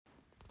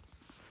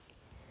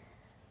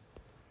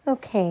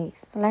Okay,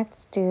 so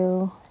let's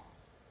do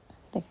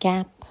the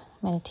gap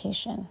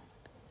meditation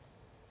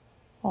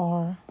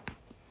or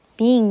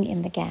being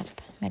in the gap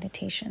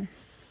meditation.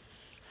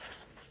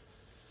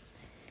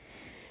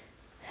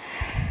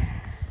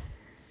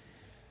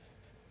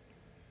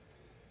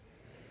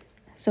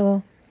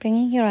 So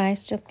bringing your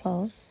eyes to a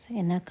close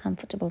in a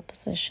comfortable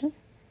position.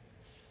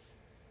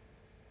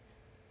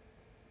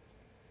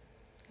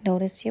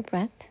 Notice your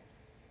breath.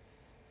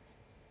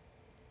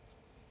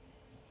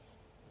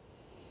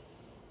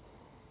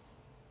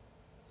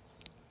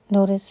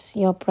 Notice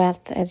your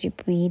breath as you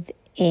breathe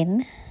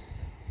in.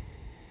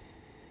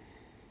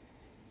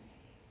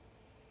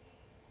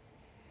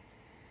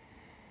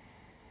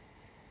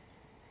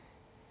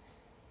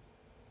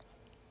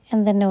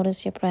 And then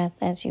notice your breath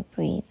as you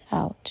breathe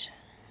out.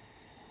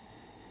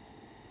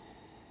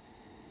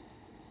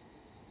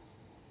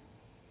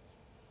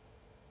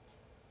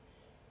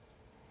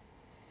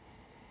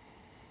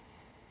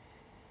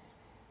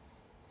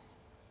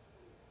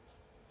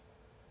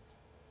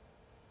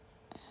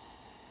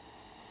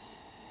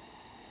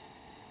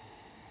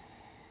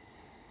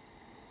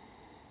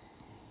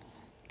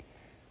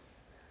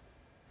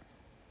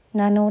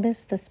 Now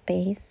notice the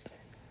space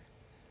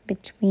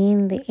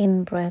between the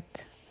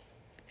in-breath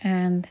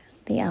and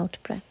the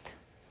out-breath.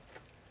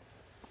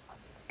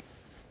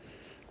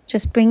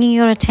 Just bringing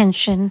your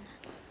attention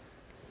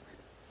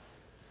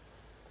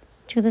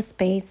to the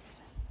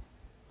space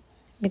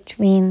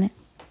between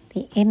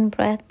the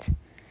in-breath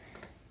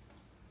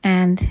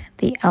and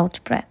the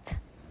out-breath.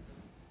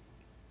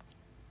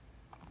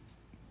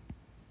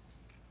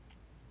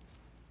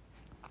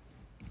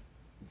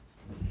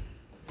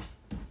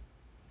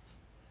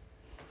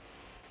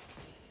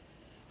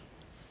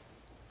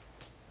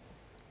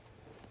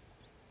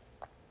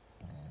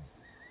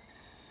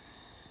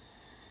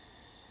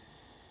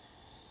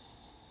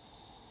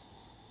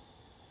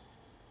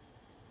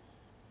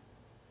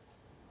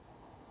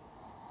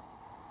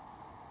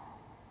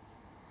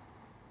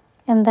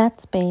 And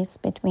that space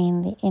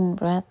between the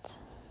in-breath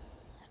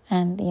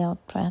and the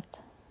out-breath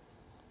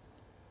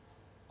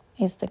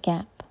is the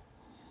gap.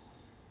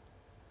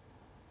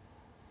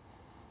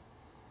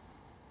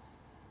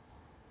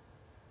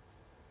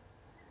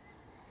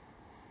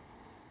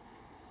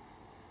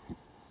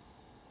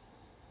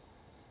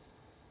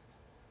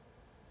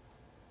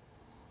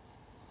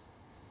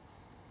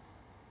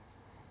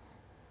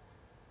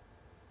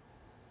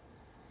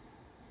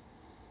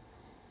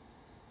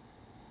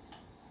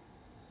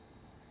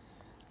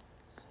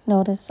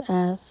 Notice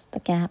as the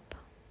gap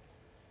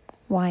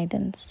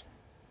widens.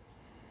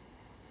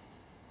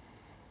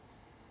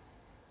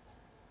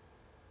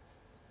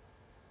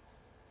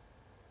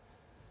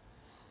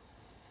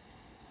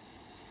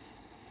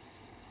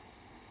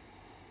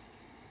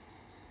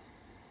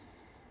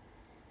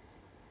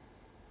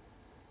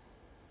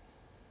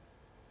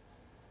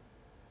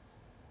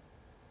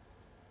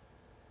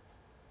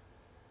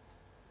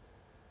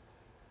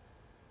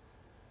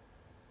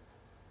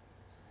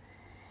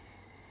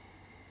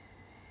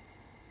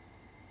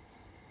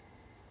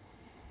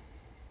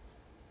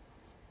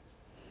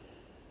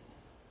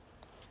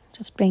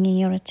 Just bringing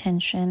your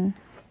attention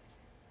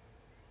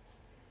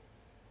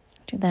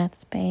to that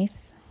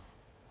space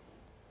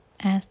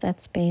as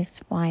that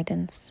space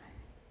widens.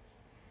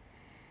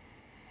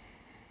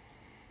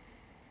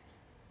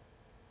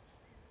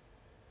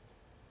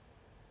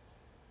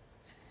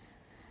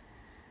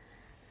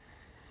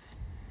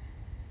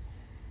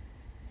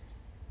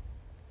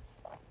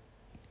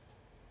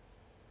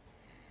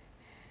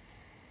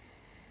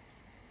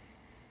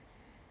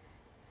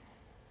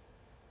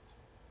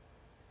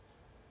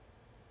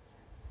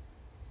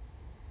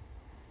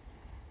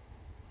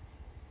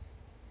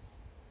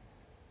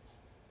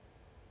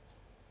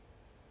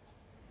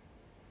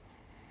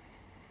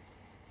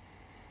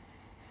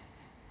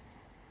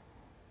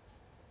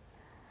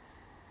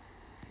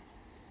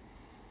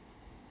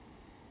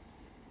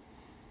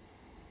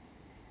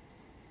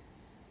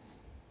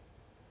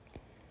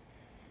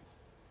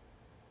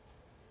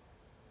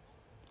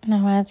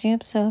 Now as you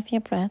observe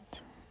your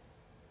breath,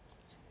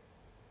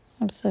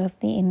 observe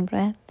the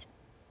in-breath,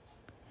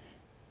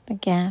 the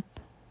gap,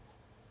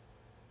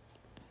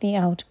 the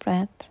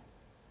out-breath,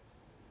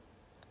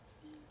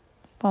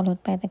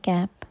 followed by the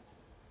gap,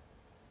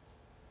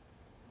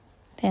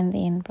 then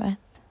the in-breath.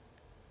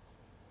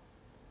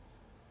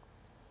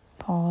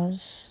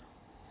 Pause,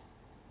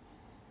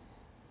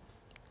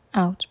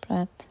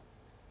 out-breath,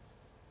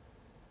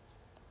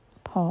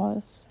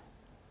 pause.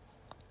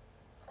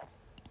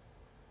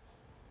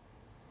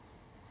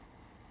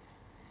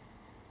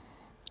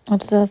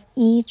 Observe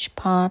each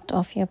part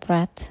of your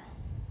breath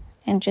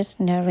and just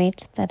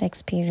narrate that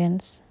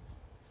experience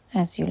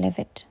as you live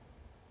it.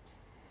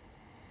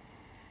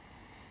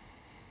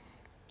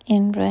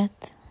 In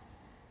breath,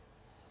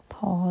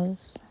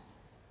 pause,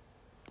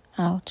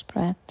 out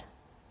breath,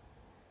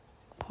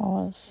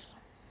 pause.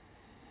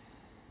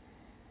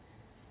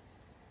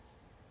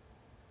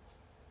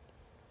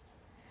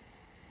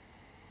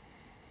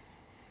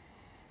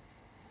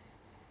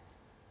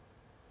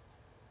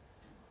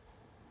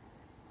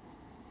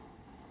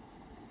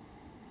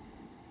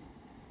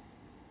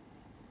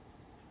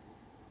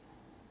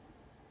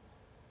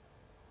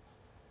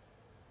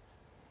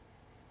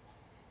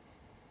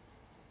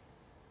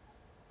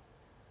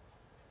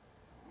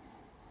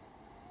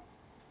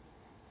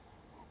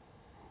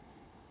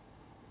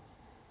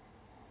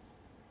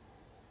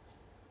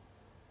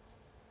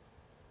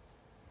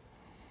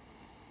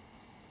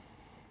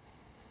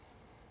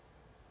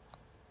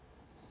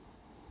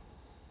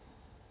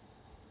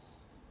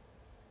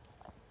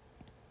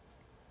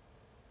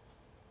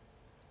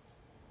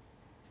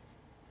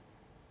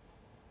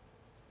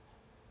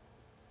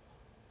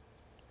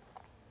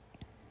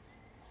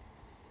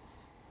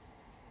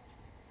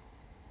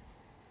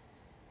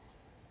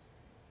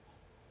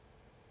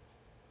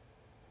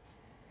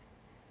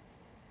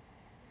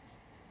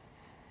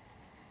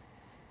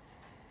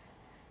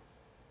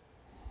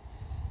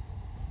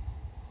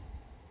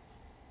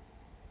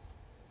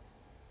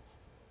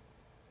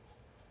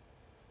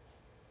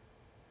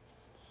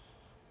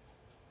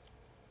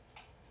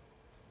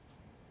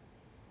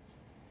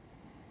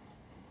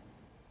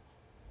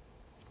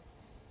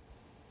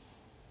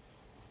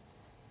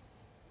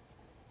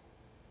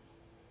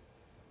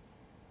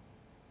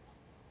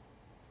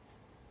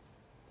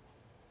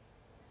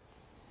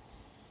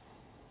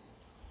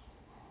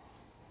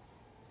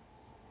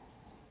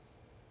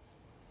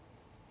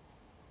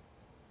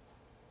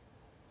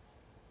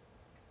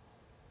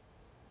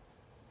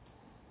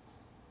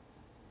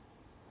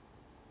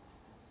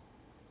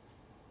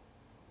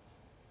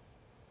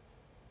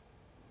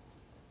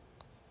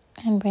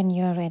 And when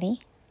you're ready,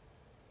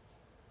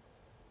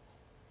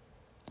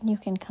 you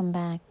can come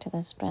back to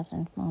this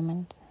present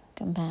moment,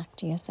 come back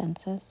to your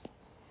senses.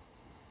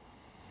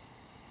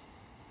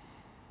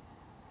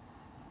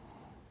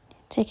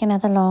 Take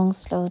another long,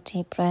 slow,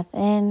 deep breath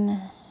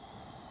in,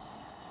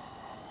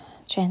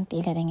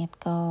 gently letting it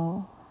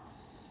go.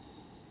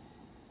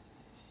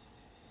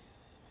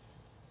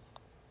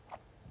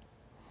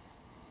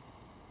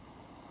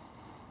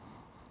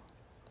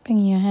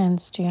 Bring your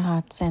hands to your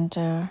heart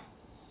center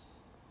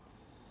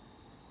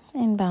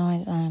and bow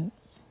it